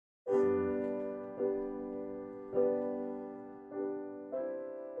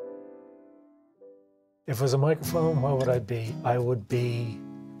If it was a microphone, what would I be? I would be,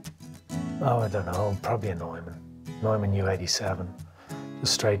 oh, I don't know, probably a Neumann. Neumann U87.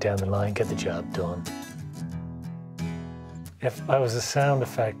 Just straight down the line, get the job done. If I was a sound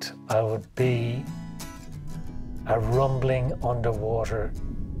effect, I would be a rumbling underwater,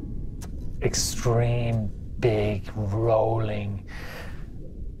 extreme, big, rolling,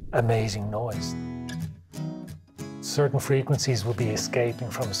 amazing noise. Certain frequencies will be escaping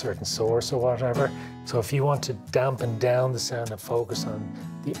from a certain source or whatever. So if you want to dampen down the sound and focus on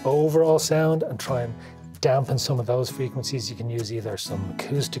the overall sound and try and dampen some of those frequencies, you can use either some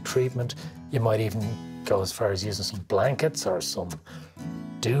acoustic treatment. You might even go as far as using some blankets or some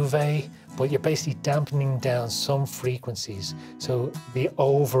duvet, but you're basically dampening down some frequencies so the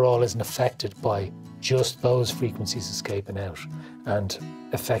overall isn't affected by just those frequencies escaping out and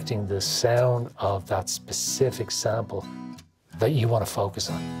affecting the sound of that specific sample that you want to focus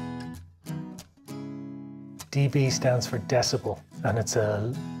on. dB stands for decibel, and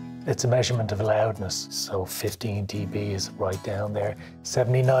it's a measurement of loudness. So 15 dB is right down there.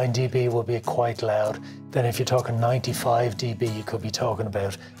 79 dB will be quite loud. Then if you're talking 95 dB, you could be talking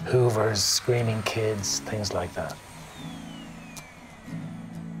about hoovers, screaming kids, things like that.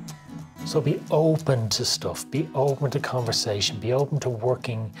 So be open to stuff, be open to conversation, be open to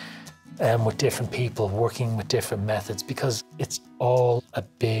working with different people, working with different methods, because it's all a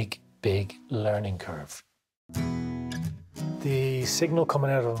big, big learning curve. The signal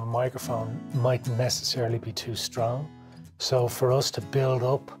coming out of a microphone mightn't necessarily be too strong. So for us to build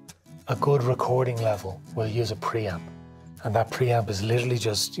up a good recording level, we'll use a preamp. And that preamp is literally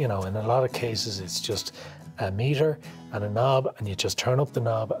just, you know, in a lot of cases, it's just a meter and a knob, and you just turn up the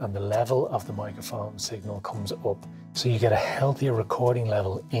knob and the level of the microphone signal comes up. So you get a healthier recording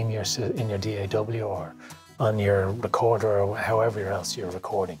level in your DAW or on your recorder or however else you're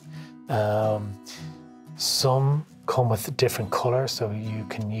recording. Some come with different color, so you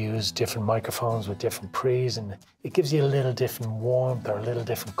can use different microphones with different pre's, and it gives you a little different warmth or a little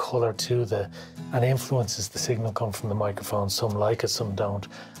different color to and influences the signal come from the microphone. Some like it, some don't.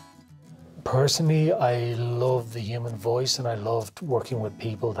 Personally, I love the human voice, and I loved working with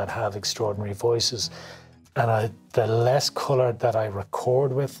people that have extraordinary voices. And the less color that I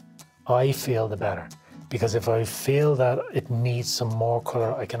record with, I feel the better. Because if I feel that it needs some more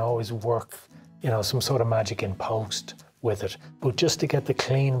color, I can always work, you know, some sort of magic in post with it. But just to get the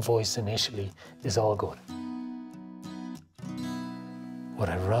clean voice initially is all good. Would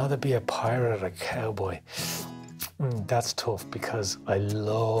I rather be a pirate or a cowboy? That's tough, because I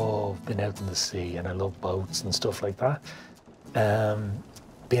love being out in the sea and I love boats and stuff like that.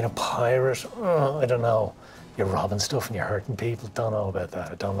 Being a pirate, I don't know. You're robbing stuff and you're hurting people. Don't know about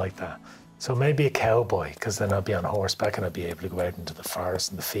that. I don't like that. So maybe a cowboy, because then I'll be on horseback and I'll be able to go out into the forest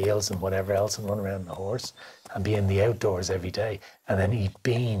and the fields and whatever else and run around on the horse and be in the outdoors every day and then eat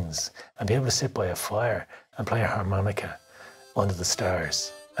beans and be able to sit by a fire and play a harmonica under the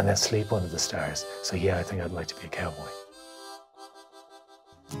stars and then sleep under the stars. So yeah, I think I'd like to be a cowboy.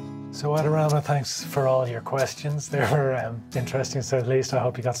 So Adorama, thanks for all your questions. They were interesting, to say the least. I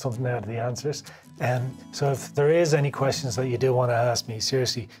hope you got something out of the answers. So if there is any questions that you do want to ask me,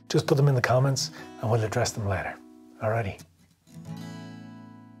 seriously, just put them in the comments and we'll address them later. Alrighty.